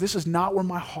with it, because this is not where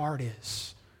my heart is.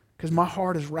 Because my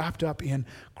heart is wrapped up in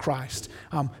Christ.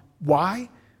 Why?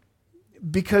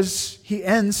 Because he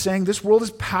ends saying this world is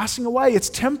passing away.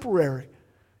 It's temporary.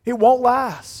 It won't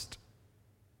last.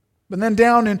 But then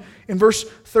down in verse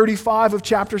 35 of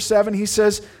chapter 7, he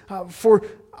says, for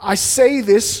I say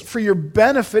this for your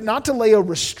benefit, not to lay a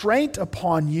restraint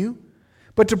upon you,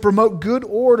 but to promote good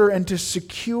order and to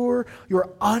secure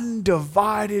your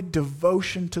undivided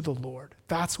devotion to the Lord.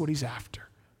 That's what he's after.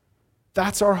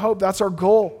 That's our hope. That's our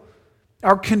goal.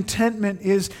 Our contentment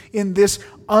is in this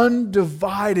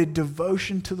undivided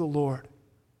devotion to the Lord.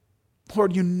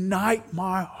 Lord, unite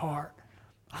my heart.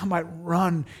 I might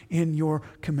run in your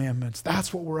commandments.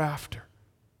 That's what we're after.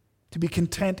 To be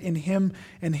content in him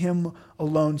and him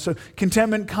alone. So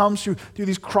contentment comes through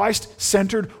these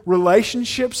Christ-centered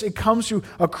relationships. It comes through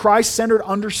a Christ-centered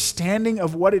understanding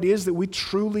of what it is that we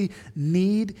truly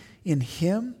need in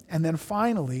him. And then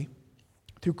finally,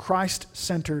 through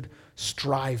Christ-centered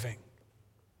striving.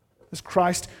 This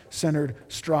Christ-centered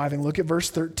striving. Look at verse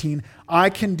 13. I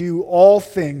can do all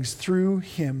things through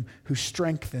him who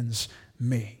strengthens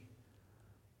me.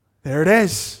 There it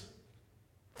is.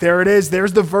 There it is.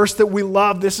 There's the verse that we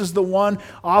love. This is the one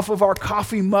off of our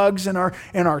coffee mugs and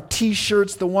our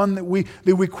t-shirts, the one that we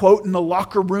quote in the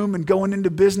locker room and going into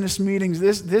business meetings.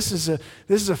 This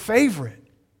is a favorite.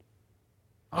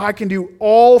 I can do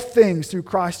all things through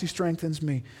Christ who strengthens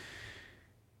me.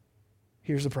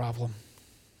 Here's the problem.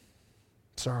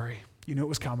 Sorry. You knew it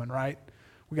was coming, right?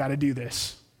 We got to do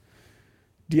this.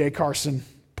 D.A. Carson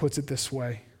puts it this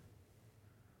way.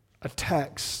 A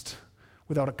text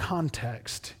without a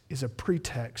context is a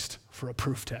pretext for a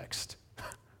proof text.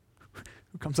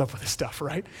 Who comes up with this stuff,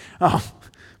 right?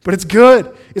 But it's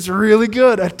good. It's really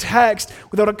good. A text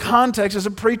without a context is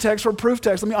a pretext for a proof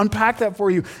text. Let me unpack that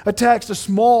for you. A text, a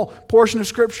small portion of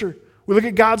Scripture. We look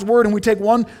at God's Word and we take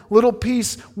one little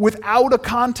piece without a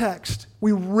context.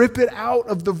 We rip it out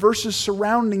of the verses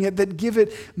surrounding it that give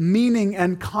it meaning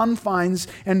and confines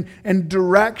and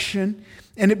direction,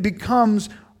 and it becomes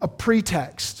a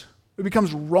pretext. It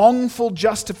becomes wrongful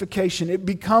justification. It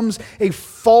becomes a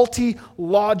faulty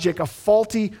logic, a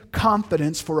faulty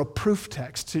confidence for a proof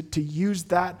text, to use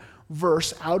that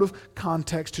verse out of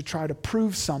context to try to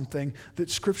prove something that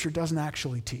Scripture doesn't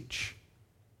actually teach.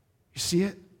 You see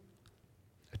it?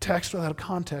 A text without a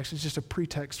context is just a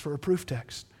pretext for a proof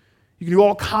text. You can do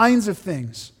all kinds of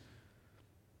things.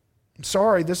 I'm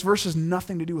sorry, this verse has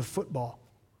nothing to do with football.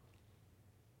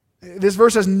 This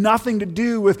verse has nothing to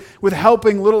do with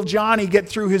helping little Johnny get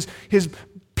through his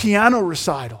piano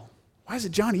recital. Why is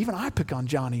it Johnny? Even I pick on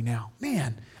Johnny now.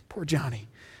 Man, poor Johnny.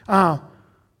 That's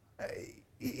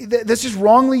just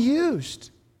wrongly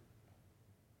used.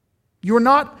 You're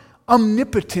not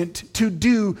omnipotent to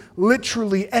do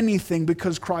literally anything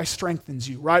because Christ strengthens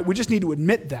you, right? We just need to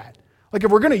admit that. Like,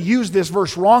 if we're going to use this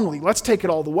verse wrongly, let's take it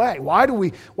all the way. Why do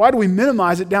we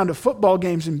minimize it down to football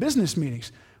games and business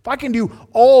meetings? If I can do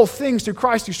all things through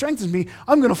Christ who strengthens me,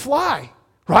 I'm going to fly,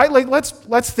 right? Like,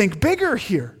 let's think bigger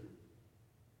here.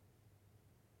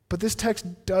 But this text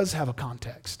does have a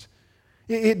context.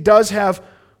 It does have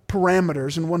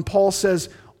parameters. And when Paul says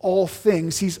all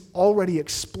things, he's already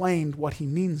explained what he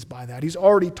means by that. He's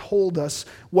already told us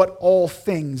what all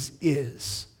things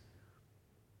is.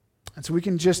 And so we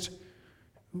can't just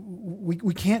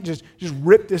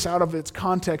rip this out of its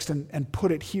context and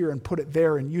put it here and put it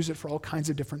there and use it for all kinds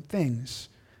of different things.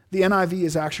 The NIV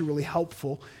is actually really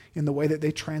helpful in the way that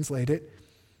they translate it.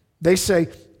 They say,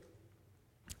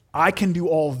 I can do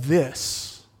all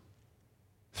this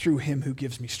through him who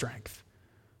gives me strength.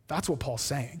 That's what Paul's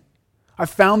saying. I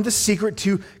found the secret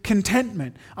to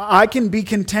contentment. I can be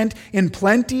content in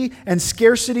plenty and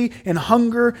scarcity, in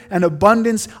hunger and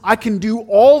abundance. I can do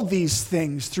all these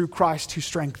things through Christ who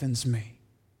strengthens me.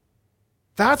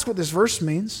 That's what this verse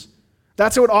means.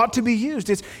 That's how it ought to be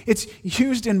used. It's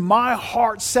used in my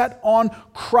heart, set on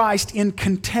Christ in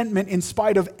contentment in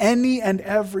spite of any and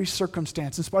every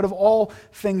circumstance. In spite of all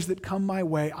things that come my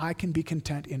way, I can be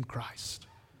content in Christ.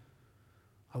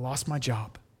 I lost my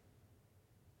job,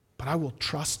 but I will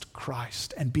trust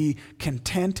Christ and be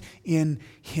content in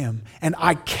Him. And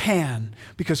I can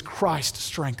because Christ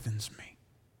strengthens me.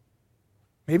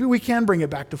 Maybe we can bring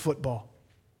it back to football.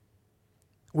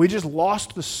 We just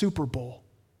lost the Super Bowl.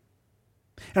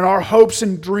 And our hopes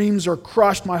and dreams are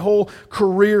crushed. My whole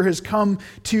career has come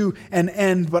to an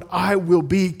end, but I will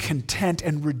be content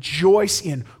and rejoice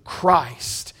in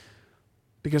Christ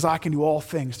because I can do all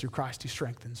things through Christ who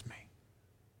strengthens me.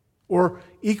 Or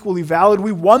equally valid,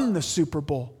 we won the Super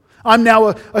Bowl. I'm now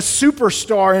a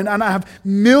superstar and I have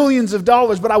millions of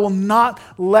dollars, but I will not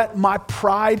let my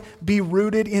pride be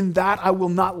rooted in that. I will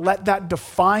not let that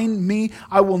define me.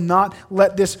 I will not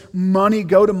let this money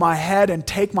go to my head and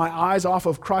take my eyes off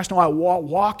of Christ. No, I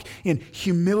walk in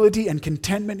humility and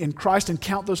contentment in Christ and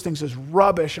count those things as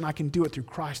rubbish, and I can do it through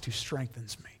Christ who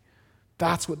strengthens me.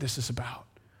 That's what this is about.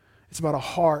 It's about a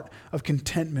heart of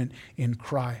contentment in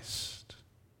Christ.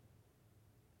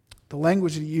 The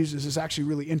language that he uses is actually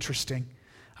really interesting.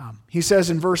 He says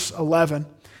in verse 11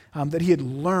 that he had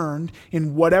learned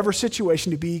in whatever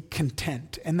situation to be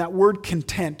content. And that word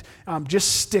content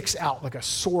just sticks out like a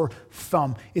sore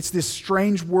thumb. It's this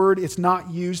strange word. It's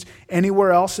not used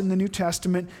anywhere else in the New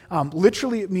Testament.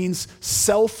 Literally, it means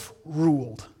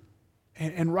self-ruled.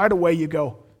 And right away you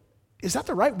go, is that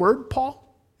the right word,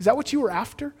 Paul? Is that what you were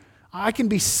after? I can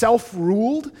be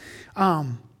self-ruled?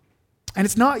 And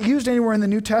it's not used anywhere in the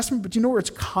New Testament, but you know where it's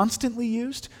constantly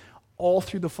used? All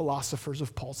through the philosophers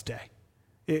of Paul's day.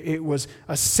 It was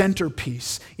a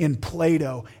centerpiece in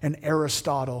Plato and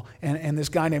Aristotle and this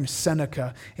guy named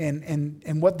Seneca.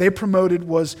 And what they promoted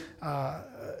was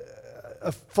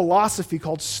a philosophy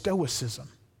called Stoicism.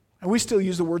 And we still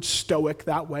use the word stoic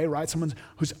that way, right? Someone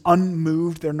who's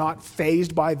unmoved, they're not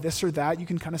fazed by this or that. You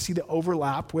can kind of see the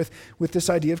overlap with this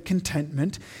idea of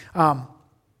contentment.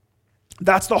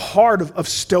 That's the heart of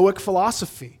Stoic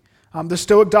philosophy. The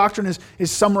Stoic doctrine is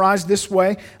summarized this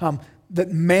way, that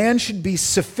man should be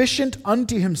sufficient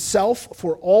unto himself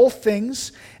for all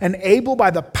things and able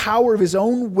by the power of his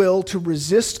own will to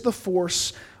resist the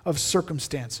force of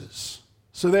circumstances.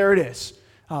 So there it is.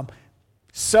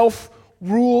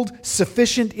 Self-ruled,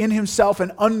 sufficient in himself,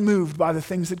 and unmoved by the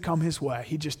things that come his way.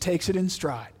 He just takes it in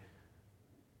stride.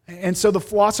 And so the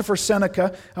philosopher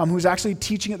Seneca, who was actually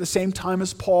teaching at the same time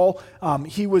as Paul,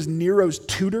 he was Nero's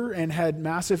tutor and had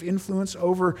massive influence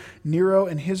over Nero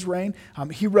and his reign.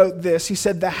 He wrote this. He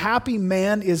said, "The happy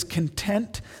man is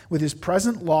content with his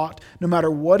present lot, no matter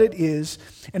what it is,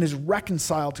 and is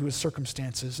reconciled to his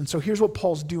circumstances." And so here's what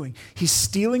Paul's doing. He's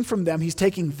stealing from them. He's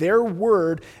taking their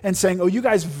word and saying, oh, you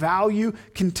guys value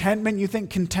contentment. You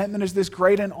think contentment is this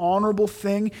great and honorable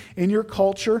thing in your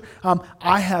culture.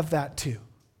 I have that too.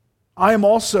 I am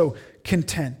also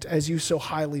content, as you so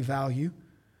highly value.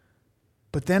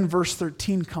 But then verse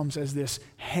 13 comes as this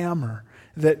hammer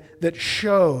that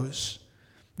shows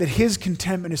that his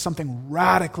contentment is something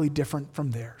radically different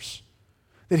from theirs.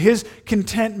 That his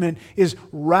contentment is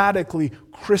radically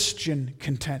Christian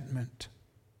contentment.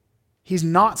 He's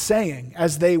not saying,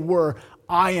 as they were,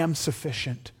 I am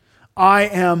sufficient. I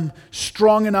am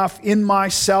strong enough in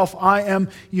myself. I am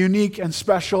unique and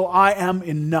special. I am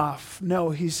enough.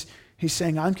 No, he's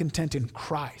saying, I'm content in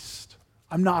Christ.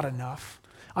 I'm not enough.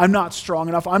 I'm not strong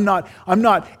enough. I'm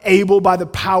not able by the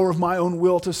power of my own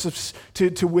will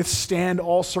to withstand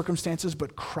all circumstances,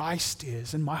 but Christ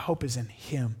is, and my hope is in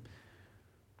Him.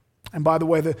 And by the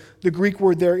way, the Greek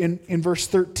word there in verse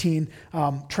 13,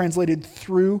 translated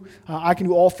through, I can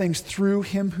do all things through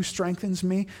Him who strengthens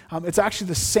me. It's actually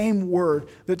the same word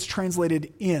that's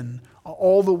translated in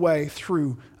all the way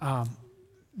through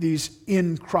these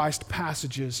in Christ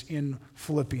passages in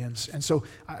Philippians. And so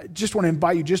I just want to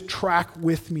invite you, just track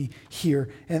with me here,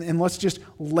 and let's just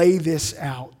lay this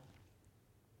out.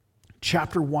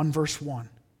 Chapter 1, verse 1.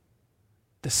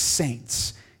 The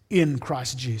saints in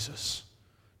Christ Jesus.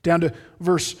 Down to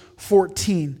verse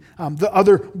 14. The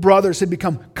other brothers had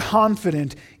become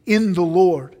confident in the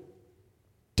Lord.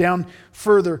 Down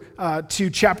further to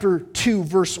chapter 2,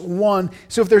 verse 1.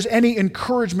 So if there's any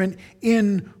encouragement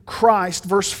in Christ,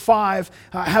 verse 5,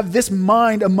 have this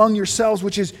mind among yourselves,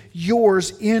 which is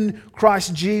yours in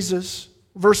Christ Jesus.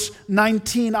 Verse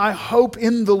 19, I hope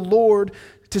in the Lord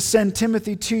to send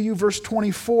Timothy to you. Verse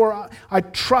 24, I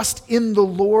trust in the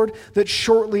Lord that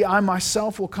shortly I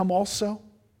myself will come also.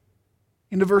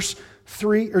 Into verse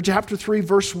 3, or chapter 3,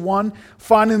 verse 1,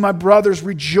 finally, my brothers,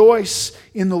 rejoice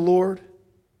in the Lord.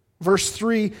 Verse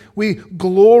 3, we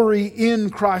glory in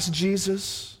Christ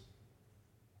Jesus.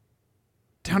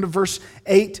 Down to verse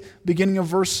 8, beginning of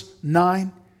verse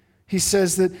 9, he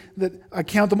says that I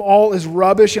count them all as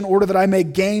rubbish in order that I may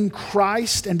gain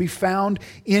Christ and be found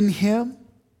in Him.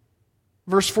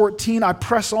 Verse 14, I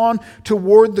press on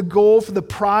toward the goal for the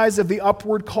prize of the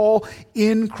upward call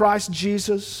in Christ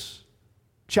Jesus.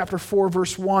 Chapter 4,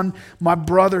 verse 1, my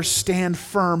brothers, stand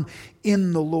firm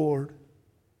in the Lord.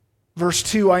 Verse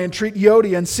 2, I entreat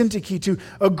Euodia and Syntyche to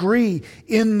agree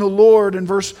in the Lord. And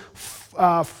verse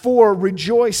 4,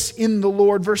 rejoice in the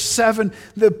Lord. Verse 7,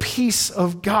 the peace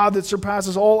of God that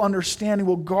surpasses all understanding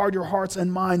will guard your hearts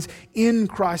and minds in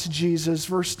Christ Jesus.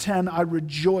 Verse 10, I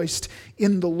rejoiced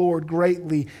in the Lord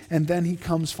greatly. And then he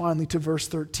comes finally to verse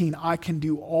 13, I can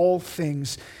do all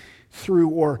things through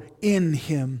or in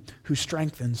Him who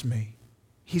strengthens me.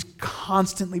 He's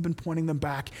constantly been pointing them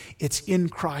back. It's in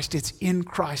Christ, it's in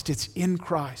Christ, it's in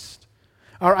Christ.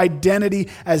 Our identity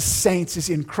as saints is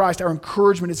in Christ. Our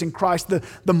encouragement is in Christ.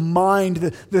 The mind,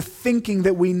 the thinking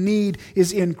that we need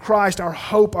is in Christ. Our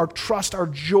hope, our trust, our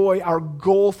joy, our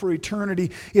goal for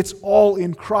eternity, it's all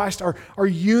in Christ. Our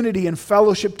unity and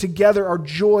fellowship together, our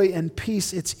joy and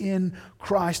peace, it's in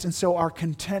Christ. And so our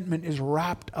contentment is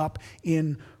wrapped up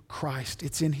in Christ.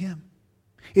 It's in Him.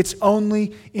 It's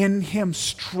only in Him,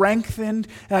 strengthened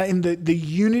in the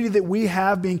unity that we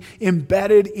have, being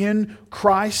embedded in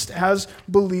Christ as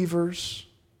believers.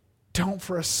 Don't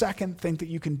for a second think that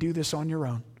you can do this on your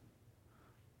own.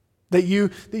 That you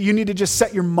need to just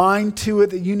set your mind to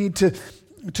it, that you need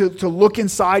to look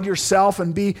inside yourself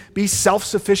and be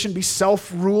self-sufficient, be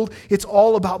self-ruled. It's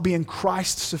all about being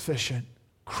Christ-sufficient,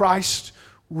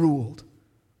 Christ-ruled.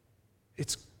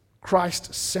 It's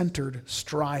Christ-centered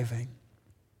striving.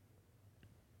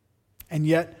 And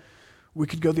yet, we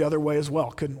could go the other way as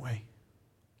well, couldn't we?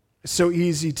 It's so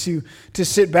easy to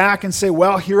sit back and say,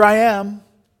 well, here I am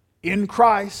in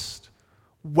Christ,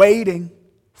 waiting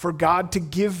for God to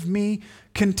give me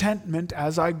contentment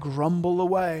as I grumble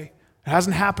away. It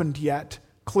hasn't happened yet,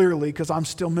 clearly, because I'm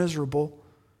still miserable.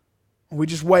 And we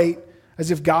just wait as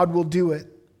if God will do it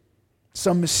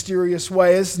some mysterious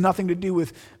way. It has nothing to do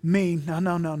with me.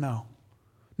 No.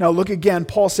 Now look again.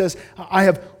 Paul says, I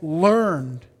have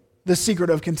learned the secret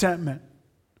of contentment.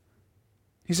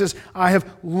 He says, I have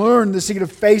learned the secret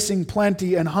of facing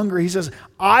plenty and hunger. He says,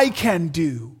 I can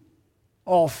do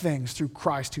all things through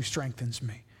Christ who strengthens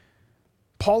me.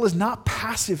 Paul is not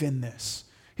passive in this.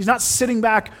 He's not sitting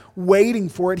back waiting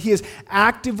for it. He is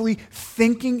actively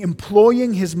thinking,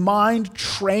 employing his mind,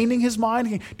 training his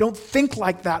mind. Don't think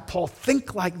like that, Paul.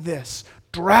 Think like this.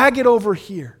 Drag it over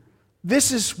here.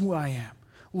 This is who I am.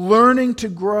 Learning to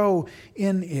grow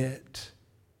in it.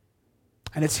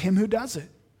 And it's Him who does it.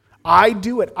 I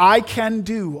do it. I can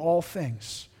do all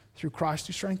things through Christ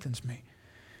who strengthens me.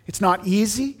 It's not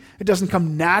easy. It doesn't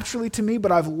come naturally to me,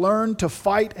 but I've learned to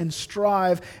fight and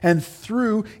strive, and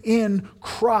through in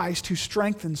Christ who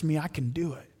strengthens me, I can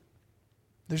do it.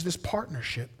 There's this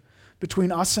partnership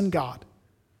between us and God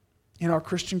in our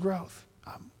Christian growth.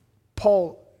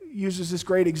 Paul uses this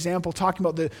great example talking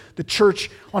about the church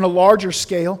on a larger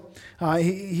scale.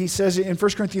 He says in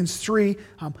 1 Corinthians 3,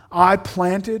 I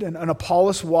planted and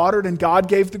Apollos watered, and God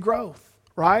gave the growth.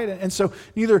 Right? And so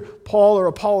neither Paul or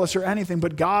Apollos or anything,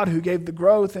 but God who gave the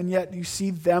growth, and yet you see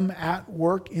them at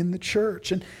work in the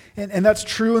church. And that's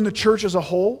true in the church as a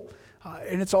whole.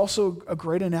 And it's also a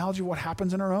great analogy of what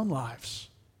happens in our own lives.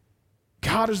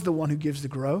 God is the one who gives the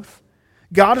growth.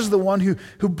 God is the one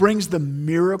who brings the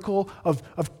miracle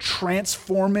of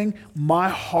transforming my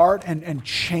heart and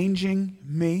changing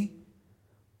me.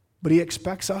 But He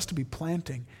expects us to be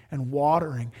planting and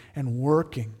watering and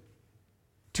working,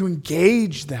 to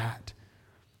engage that,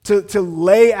 to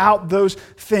lay out those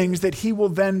things that He will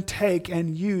then take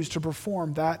and use to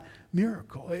perform that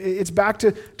miracle. It's back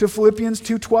to Philippians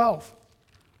 2:12.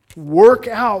 Work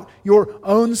out your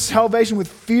own salvation with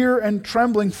fear and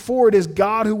trembling, for it is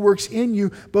God who works in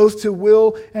you both to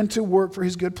will and to work for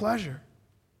His good pleasure.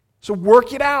 So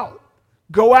work it out.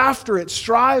 Go after it.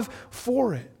 Strive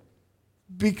for it.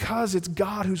 Because it's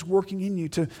God who's working in you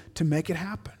to make it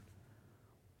happen.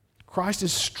 Christ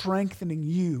is strengthening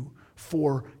you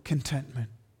for contentment,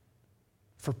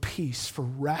 for peace, for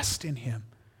rest in Him.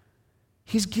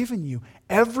 He's given you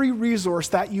every resource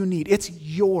that you need. It's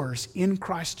yours in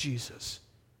Christ Jesus.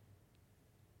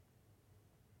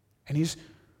 And He's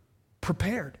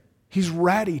prepared. He's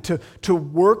ready to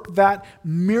work that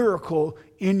miracle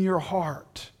in your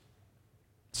heart.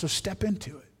 So step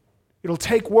into it. It'll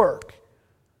take work.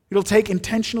 It'll take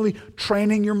intentionally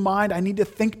training your mind. I need to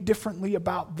think differently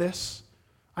about this.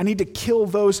 I need to kill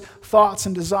those thoughts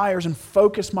and desires and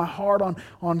focus my heart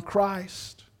on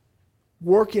Christ.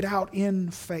 Work it out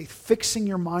in faith, fixing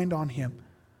your mind on Him.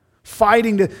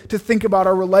 Fighting to think about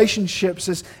our relationships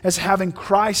as having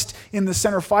Christ in the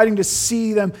center. Fighting to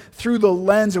see them through the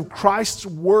lens of Christ's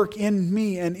work in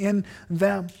me and in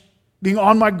them. Being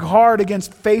on my guard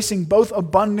against facing both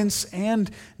abundance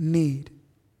and need.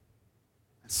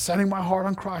 Setting my heart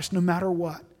on Christ no matter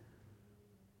what.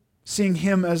 Seeing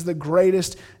Him as the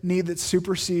greatest need that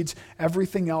supersedes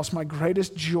everything else. My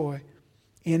greatest joy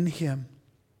in Him.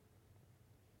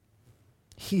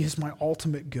 He is my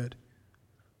ultimate good.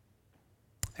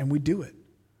 And we do it.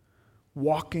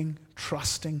 Walking,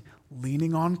 trusting,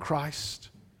 leaning on Christ,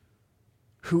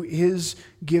 who is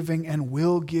giving and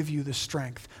will give you the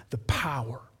strength, the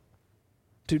power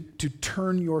to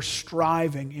turn your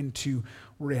striving into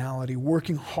reality,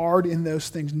 working hard in those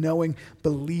things, knowing,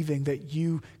 believing that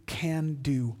you can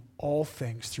do all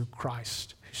things through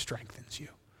Christ who strengthens you.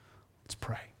 Let's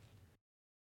pray.